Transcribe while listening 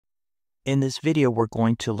In this video, we're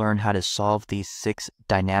going to learn how to solve these 6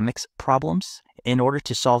 dynamics problems. In order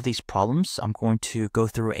to solve these problems, I'm going to go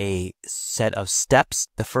through a set of steps.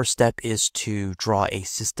 The first step is to draw a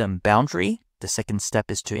system boundary. The second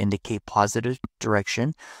step is to indicate positive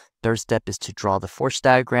direction. Third step is to draw the force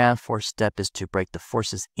diagram. Fourth step is to break the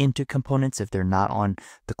forces into components if they're not on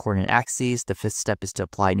the coordinate axes. The fifth step is to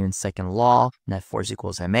apply Newton's second law, net force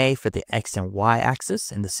equals ma, for the x and y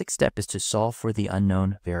axis. And the sixth step is to solve for the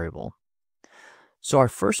unknown variable. So our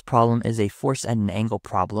first problem is a force at an angle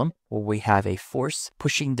problem, where we have a force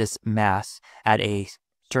pushing this mass at a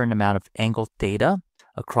certain amount of angle theta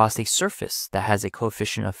across a surface that has a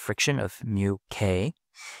coefficient of friction of mu k.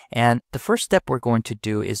 And the first step we're going to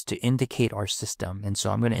do is to indicate our system. And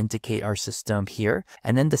so I'm going to indicate our system here.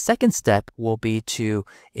 And then the second step will be to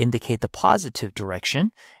indicate the positive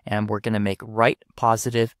direction. And we're going to make right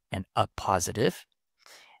positive and up positive.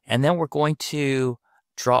 And then we're going to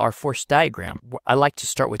draw our force diagram. I like to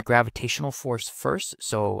start with gravitational force first.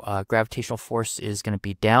 So gravitational force is going to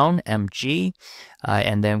be down, mg.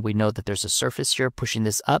 And then we know that there's a surface here pushing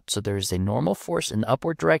this up. So there's a normal force in the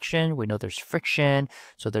upward direction. We know there's friction.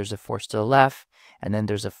 So there's a force to the left. And then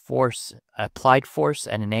there's a force, applied force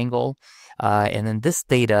at an angle. And then this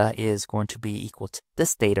theta is going to be equal to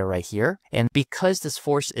this theta right here. And because this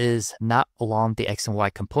force is not along the x and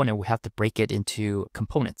y component, we have to break it into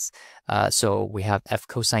components. So we have f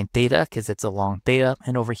cosine theta because it's along theta.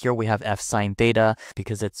 And over here we have f sine theta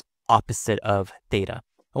because it's opposite of theta.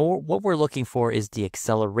 What we're looking for is the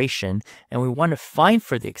acceleration. And we want to find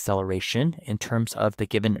for the acceleration in terms of the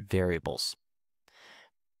given variables.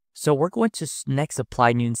 So we're going to next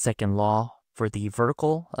apply Newton's second law for the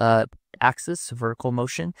vertical axis, vertical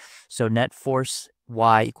motion. So net force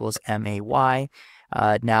y equals may.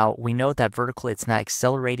 Now we know that vertically it's not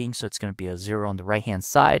accelerating, so it's going to be a 0 on the right-hand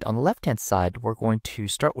side. On the left-hand side, we're going to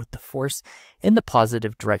start with the force in the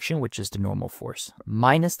positive direction, which is the normal force,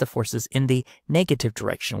 minus the forces in the negative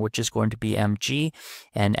direction, which is going to be mg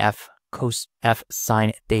and f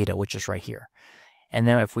sine theta, which is right here. And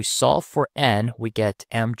then if we solve for n, we get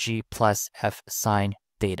mg plus f sine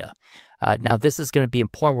theta. Now this is going to be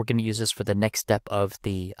important. We're going to use this for the next step of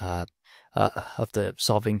the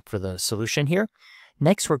solving for the solution here.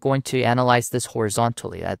 Next, we're going to analyze this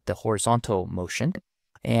horizontally at the horizontal motion.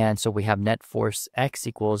 And so we have net force x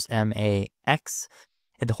equals max.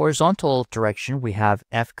 In the horizontal direction, we have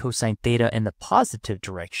f cosine theta in the positive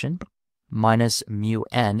direction minus mu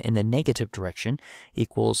n in the negative direction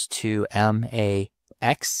equals to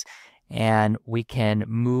max. And we can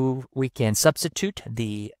substitute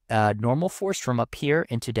the normal force from up here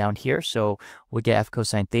into down here. So we get f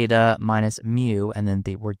cosine theta minus mu, and then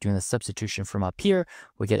we're doing the substitution from up here.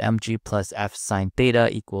 We get mg plus f sine theta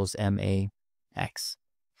equals max.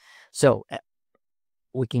 So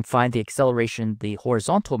we can find the acceleration, the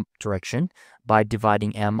horizontal direction, by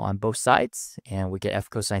dividing m on both sides. And we get f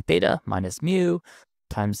cosine theta minus mu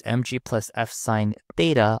times mg plus f sine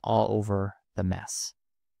theta all over the mass.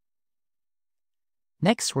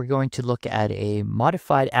 Next, we're going to look at a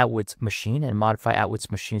modified Atwood's machine. And modified Atwood's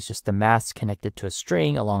machine is just the mass connected to a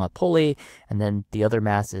string along a pulley, and then the other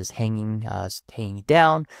mass is hanging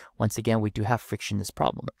down. Once again, we do have friction in this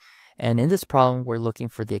problem. And in this problem, we're looking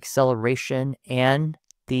for the acceleration and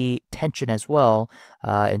the tension as well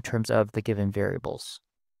in terms of the given variables.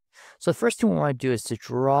 So the first thing we want to do is to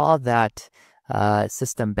draw that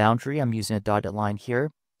system boundary. I'm using a dotted line here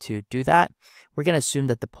to do that. We're going to assume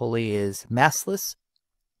that the pulley is massless.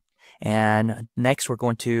 And next, we're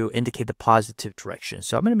going to indicate the positive direction.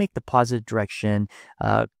 So I'm going to make the positive direction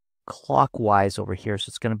clockwise over here. So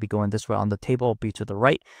it's going to be going this way. On the table, it'll be to the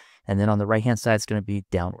right. And then on the right-hand side, it's going to be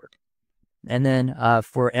downward. And then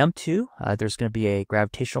for M2, there's going to be a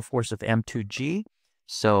gravitational force of M2G.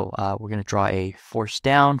 So we're going to draw a force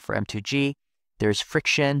down for M2G. There's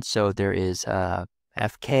friction. So there is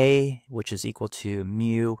Fk, which is equal to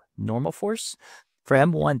mu normal force. For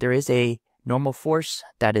M1, there is a normal force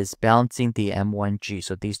that is balancing the M1G.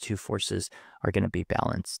 So these two forces are going to be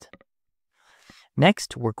balanced.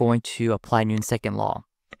 Next, we're going to apply Newton's second law.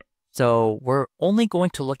 So we're only going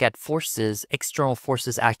to look at forces, external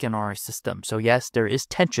forces acting on our system. So yes, there is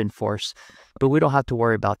tension force, but we don't have to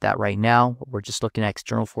worry about that right now. We're just looking at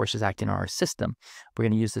external forces acting on our system. We're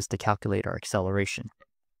going to use this to calculate our acceleration.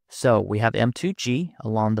 So we have m2g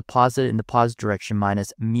along the positive in the positive direction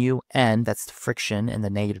minus mu n, that's the friction, in the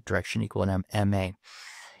negative direction equal to ma.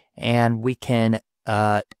 And we can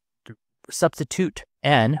substitute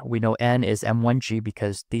n. We know n is m1g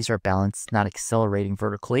because these are balanced, not accelerating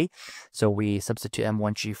vertically. So we substitute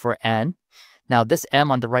m1g for n. Now this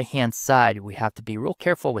m on the right-hand side, we have to be real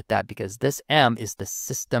careful with that because this m is the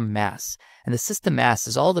system mass. And the system mass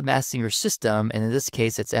is all the mass in your system, and in this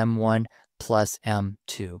case, it's m1 plus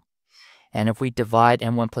m2. And if we divide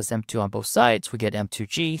m1 plus m2 on both sides, we get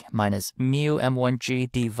m2g minus mu m1g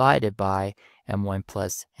divided by m1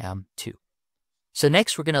 plus m2. So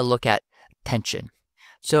next, we're going to look at tension.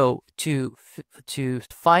 So to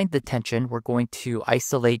find the tension, we're going to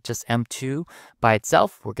isolate just m2 by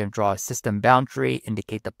itself. We're going to draw a system boundary,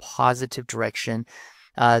 indicate the positive direction.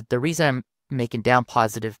 The reason I'm making down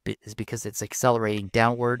positive is because it's accelerating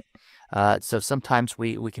downward. So sometimes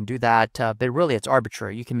we can do that, but really it's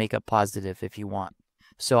arbitrary. You can make up positive if you want.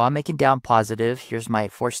 So I'm making down positive. Here's my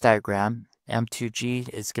force diagram. M2G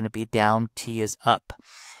is going to be down, T is up.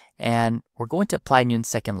 And we're going to apply Newton's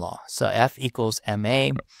second law. So F equals ma.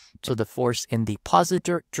 So the force in the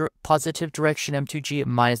positive direction, M2G,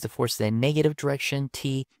 minus the force in the negative direction,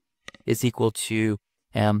 T, is equal to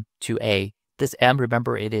M2A. This M,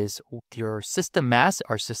 remember, it is your system mass.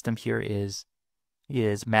 Our system here is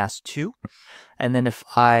mass 2. And then if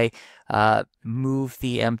I move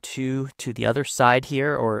the M2 to the other side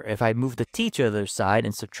here, or if I move the T to the other side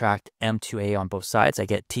and subtract M2A on both sides, I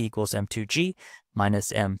get T equals M2G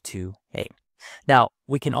minus M2A. Now,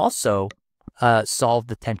 we can also solve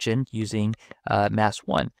the tension using mass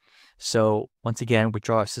 1. So once again, we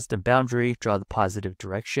draw a system boundary, draw the positive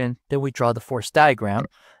direction, then we draw the force diagram.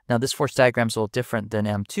 Now this force diagram is a little different than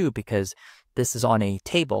M2 because this is on a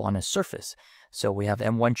table, on a surface. So we have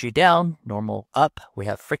M1G down, normal up, we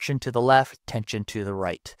have friction to the left, tension to the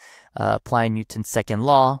right. Applying Newton's second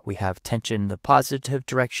law, we have tension in the positive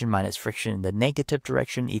direction minus friction in the negative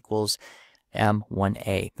direction equals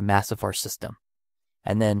M1A, the mass of our system.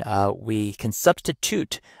 And then we can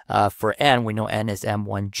substitute for N. We know N is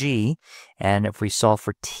M1G. And if we solve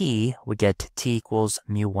for T, we get T equals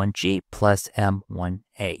mu1G plus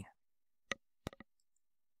M1A.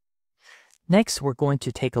 Next, we're going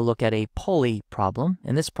to take a look at a Pulley problem.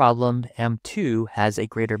 In this problem, M2 has a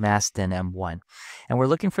greater mass than M1. And we're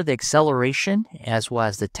looking for the acceleration as well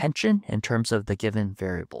as the tension in terms of the given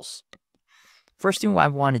variables. First thing I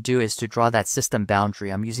want to do is to draw that system boundary.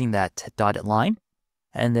 I'm using that dotted line.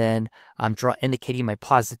 And then I'm indicating my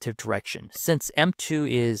positive direction. Since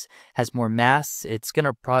M2 has more mass, it's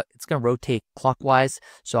gonna rotate clockwise.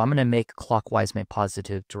 So I'm gonna make clockwise my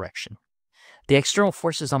positive direction. The external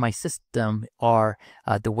forces on my system are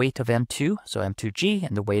the weight of M2, so M2G,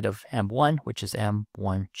 and the weight of M1, which is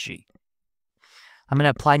M1G. I'm going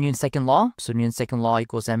to apply Newton's second law. So Newton's second law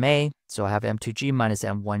equals ma. So I have M2G minus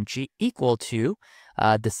M1G equal to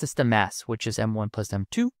the system mass, which is M1 plus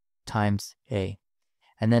M2 times A.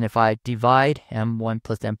 And then if I divide M1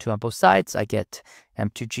 plus M2 on both sides, I get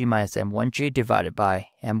M2G minus M1G divided by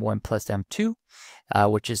M1 plus M2,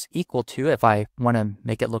 which is equal to, if I want to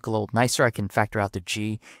make it look a little nicer, I can factor out the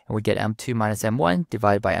G, and we get M2 minus M1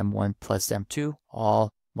 divided by M1 plus M2,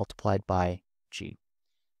 all multiplied by G.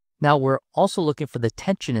 Now we're also looking for the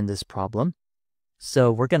tension in this problem.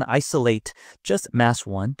 So we're going to isolate just mass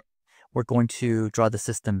 1. We're going to draw the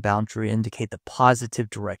system boundary, indicate the positive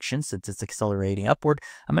direction since it's accelerating upward.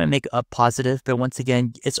 I'm going to make up positive, but once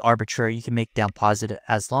again, it's arbitrary. You can make down positive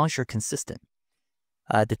as long as you're consistent.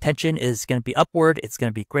 The tension is going to be upward. It's going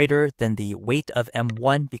to be greater than the weight of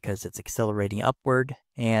M1 because it's accelerating upward.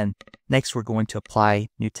 And next, we're going to apply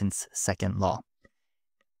Newton's second law.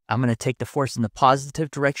 I'm going to take the force in the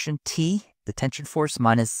positive direction, T, the tension force,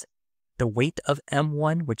 minus the weight of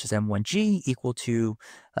M1, which is M1G, equal to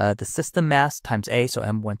the system mass times A, so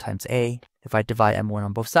M1 times A. If I divide M1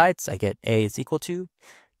 on both sides, I get A is equal to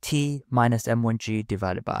T minus M1G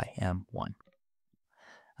divided by M1.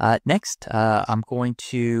 Next, I'm going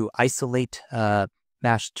to isolate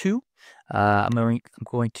mass 2. I'm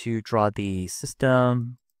going to draw the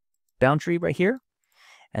system boundary right here.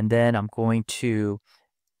 And then I'm going to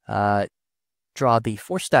draw the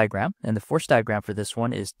force diagram, and the force diagram for this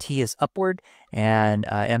one is T is upward and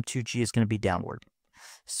M2G is going to be downward.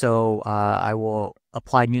 So I will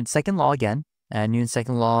apply Newton's second law again, and Newton's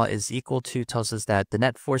second law is equal to, tells us that the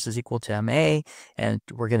net force is equal to ma, and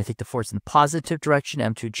we're going to take the force in the positive direction,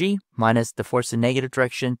 M2G, minus the force in the negative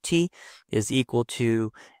direction, T, is equal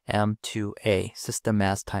to M2A, system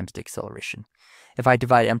mass times the acceleration. If I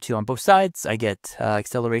divide M2 on both sides, I get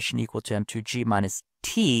acceleration equal to M2G minus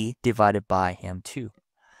T divided by M2.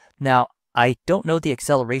 Now, I don't know the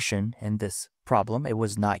acceleration in this problem. It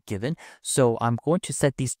was not given. So I'm going to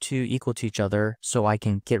set these two equal to each other so I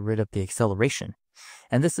can get rid of the acceleration.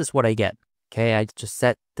 And this is what I get. Okay, I just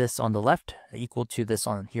set this on the left equal to this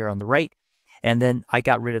on here on the right. And then I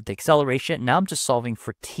got rid of the acceleration. Now I'm just solving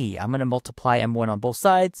for t. I'm going to multiply m1 on both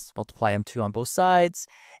sides, multiply m2 on both sides.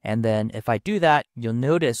 And then if I do that, you'll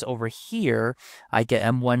notice over here, I get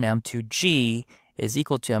m1 m2g is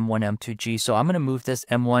equal to m1 m2g. So I'm going to move this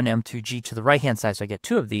m1 m2g to the right-hand side. So I get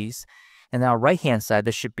two of these. And now right-hand side,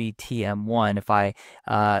 this should be tm1. If I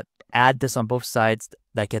add this on both sides,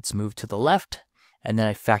 that gets moved to the left. And then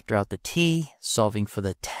I factor out the t, solving for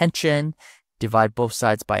the tension. Divide both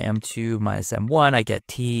sides by m2 minus m1. I get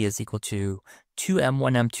t is equal to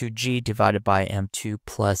 2m1 m2g divided by m2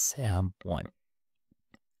 plus m1.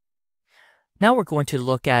 Now we're going to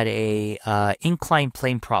look at a inclined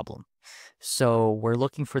plane problem. So we're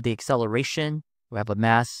looking for the acceleration. We have a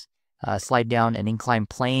mass slide down an inclined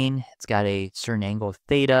plane. It's got a certain angle of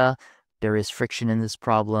theta. There is friction in this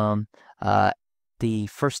problem. The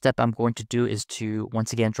first step I'm going to do is to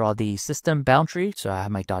once again draw the system boundary. So I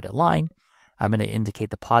have my dotted line. I'm going to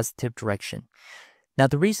indicate the positive direction. Now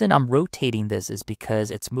the reason I'm rotating this is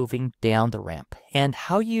because it's moving down the ramp. And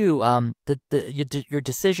how you your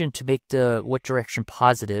decision to make what direction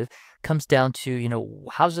positive comes down to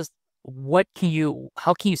how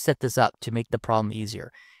can you set this up to make the problem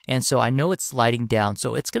easier? And so I know it's sliding down,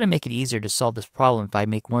 so it's going to make it easier to solve this problem if I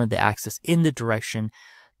make one of the axes in the direction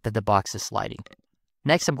that the box is sliding.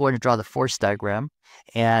 Next, I'm going to draw the force diagram,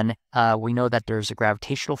 and we know that there's a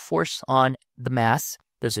gravitational force on the mass.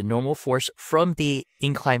 There's a normal force from the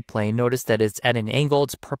inclined plane. Notice that it's at an angle,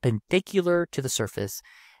 it's perpendicular to the surface.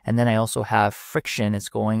 And then I also have friction, it's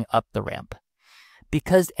going up the ramp.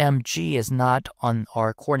 Because mg is not on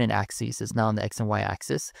our coordinate axes, it's not on the x and y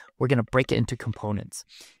axis, we're going to break it into components.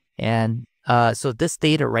 And so this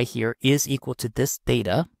theta right here is equal to this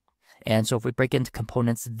theta. And so if we break it into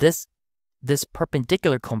components, this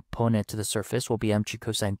perpendicular component to the surface will be mg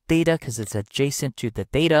cosine theta because it's adjacent to the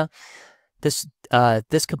theta.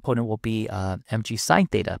 This component will be mg sine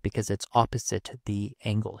theta because it's opposite the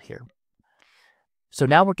angle here. So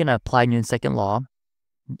now we're going to apply Newton's second law.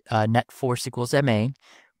 Net force equals ma.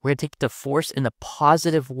 We're going to take the force in the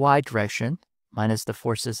positive y direction minus the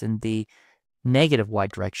forces in the negative y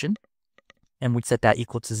direction. And we set that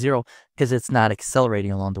equal to 0 because it's not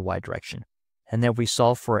accelerating along the y direction. And then we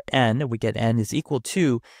solve for n, we get n is equal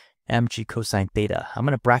to mg cosine theta. I'm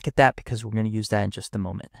going to bracket that because we're going to use that in just a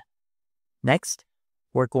moment. Next,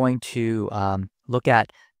 we're going to look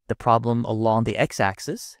at the problem along the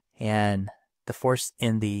x-axis, and the force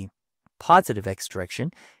in the positive x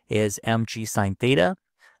direction is mg sine theta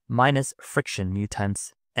minus friction mu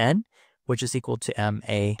times n, which is equal to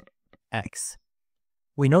max.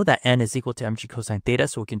 We know that n is equal to mg cosine theta,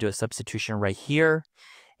 so we can do a substitution right here.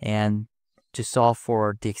 And to solve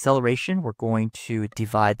for the acceleration, we're going to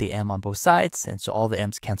divide the m on both sides, and so all the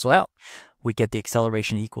m's cancel out. We get the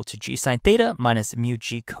acceleration equal to g sine theta minus mu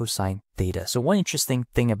g cosine theta. So one interesting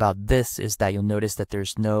thing about this is that you'll notice that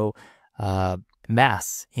there's no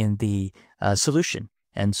mass in the solution,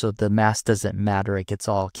 and so the mass doesn't matter, it gets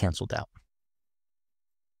all canceled out.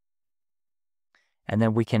 And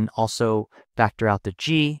then we can also factor out the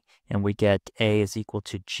g, and we get a is equal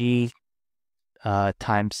to g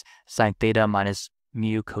times sine theta minus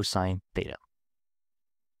mu cosine theta.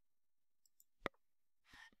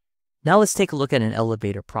 Now let's take a look at an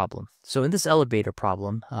elevator problem. So in this elevator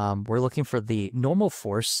problem, we're looking for the normal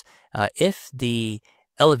force if the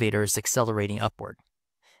elevator is accelerating upward.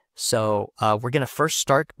 So we're going to first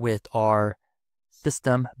start with our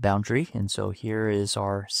system boundary. And so here is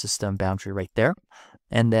our system boundary right there.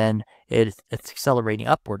 And then it's accelerating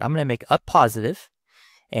upward. I'm going to make up positive.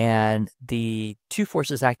 And the two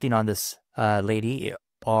forces acting on this lady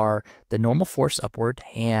are the normal force upward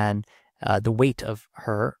and the weight of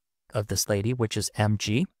this lady, which is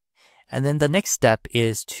mg. And then the next step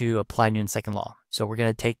is to apply Newton's second law. So we're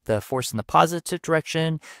going to take the force in the positive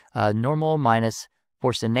direction, normal minus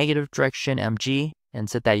force in negative direction, mg, and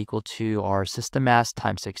set that equal to our system mass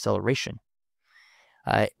times the acceleration.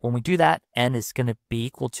 When we do that, n is going to be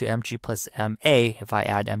equal to mg plus ma. If I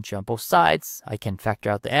add mg on both sides, I can factor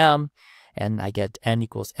out the m, and I get n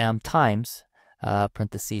equals m times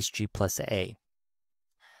parentheses g plus a.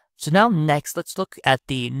 So now next, let's look at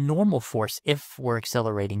the normal force if we're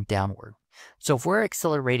accelerating downward. So if we're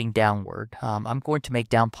accelerating downward, I'm going to make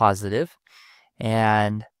down positive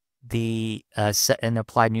and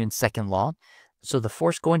apply Newton's second law. So the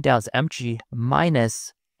force going down is mg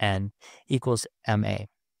minus n equals ma.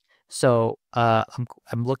 So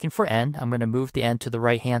I'm looking for n. I'm going to move the n to the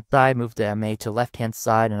right hand side, move the ma to left hand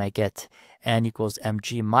side, and I get n equals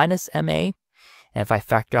mg minus ma. And if I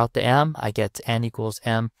factor out the m, I get n equals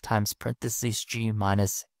m times parentheses g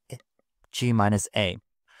minus a.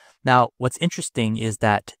 Now, what's interesting is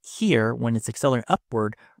that here, when it's accelerating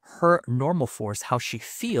upward, her normal force, how she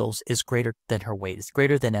feels, is greater than her weight. It's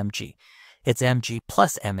greater than mg. It's mg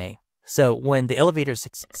plus ma. So when the elevator is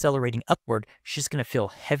accelerating upward, she's going to feel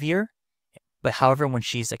heavier. But however, when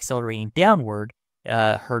she's accelerating downward,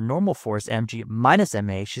 her normal force, mg minus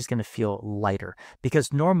ma, she's going to feel lighter.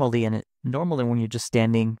 Because normally when you're just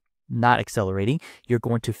standing, not accelerating, you're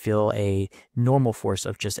going to feel a normal force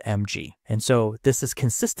of just mg. And so this is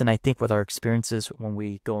consistent, I think, with our experiences when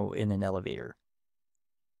we go in an elevator.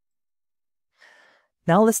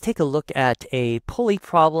 Now let's take a look at a pulley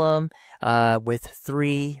problem with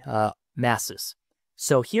three masses.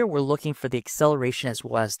 So here we're looking for the acceleration as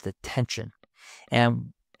well as the tension.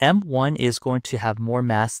 And M1 is going to have more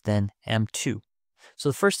mass than M2. So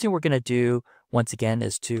the first thing we're going to do, once again,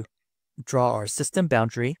 is to draw our system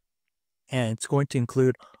boundary. And it's going to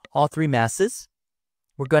include all three masses.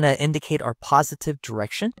 We're going to indicate our positive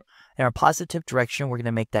direction. And our positive direction, we're going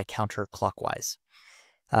to make that counterclockwise.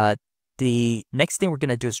 The next thing we're going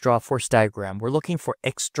to do is draw a force diagram. We're looking for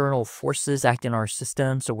external forces acting on our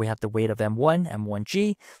system. So we have the weight of M1,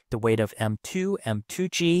 M1G, the weight of M2,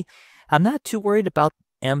 M2G. I'm not too worried about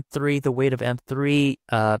M3, the weight of M3,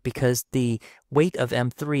 because the weight of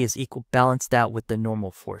M3 is balanced out with the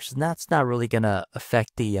normal force. And that's not really going to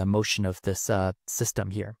affect the motion of this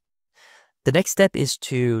system here. The next step is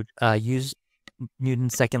to use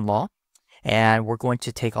Newton's second law. And we're going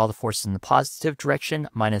to take all the forces in the positive direction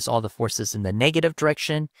minus all the forces in the negative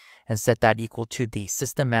direction and set that equal to the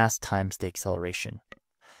system mass times the acceleration.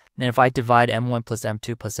 And if I divide m1 plus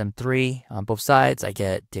m2 plus m3 on both sides, I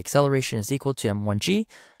get the acceleration is equal to m1g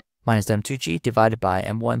minus m2g divided by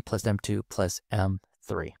m1 plus m2 plus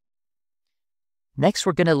m3. Next,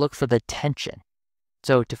 we're going to look for the tension.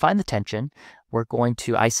 So to find the tension, we're going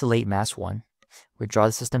to isolate mass 1. We draw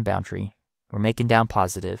the system boundary. We're making down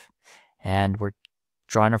positive. And we're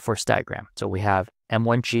drawing our force diagram. So we have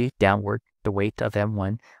m1g downward, the weight of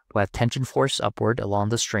m1. We have tension force upward along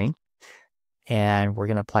the string. And we're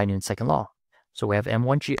going to apply Newton's second law. So we have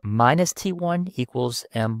m1g minus t1 equals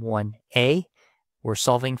m1a. We're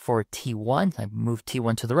solving for t1. I move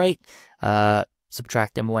t1 to the right.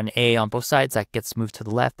 Subtract m1a on both sides. That gets moved to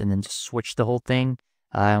the left. And then just switch the whole thing.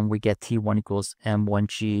 And we get t1 equals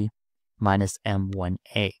m1g minus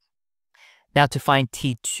m1a. Now to find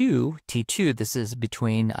T2, this is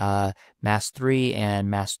between mass 3 and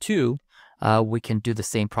mass 2, we can do the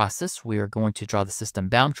same process. We are going to draw the system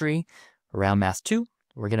boundary around mass 2.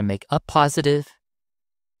 We're going to make up positive.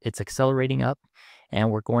 It's accelerating up.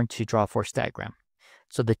 And we're going to draw a force diagram.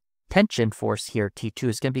 So the tension force here, T2,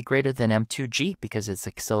 is going to be greater than M2G because it's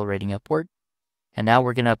accelerating upward. And now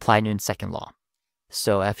we're going to apply Newton's second law.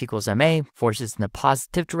 So F equals ma, forces in the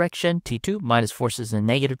positive direction, T2, minus forces in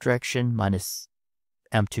the negative direction, minus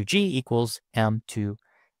M2G equals M2A.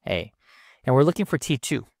 And we're looking for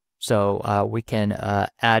T2. So we can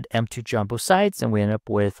add M2G on both sides, and we end up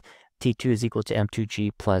with T2 is equal to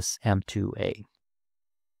M2G plus M2A.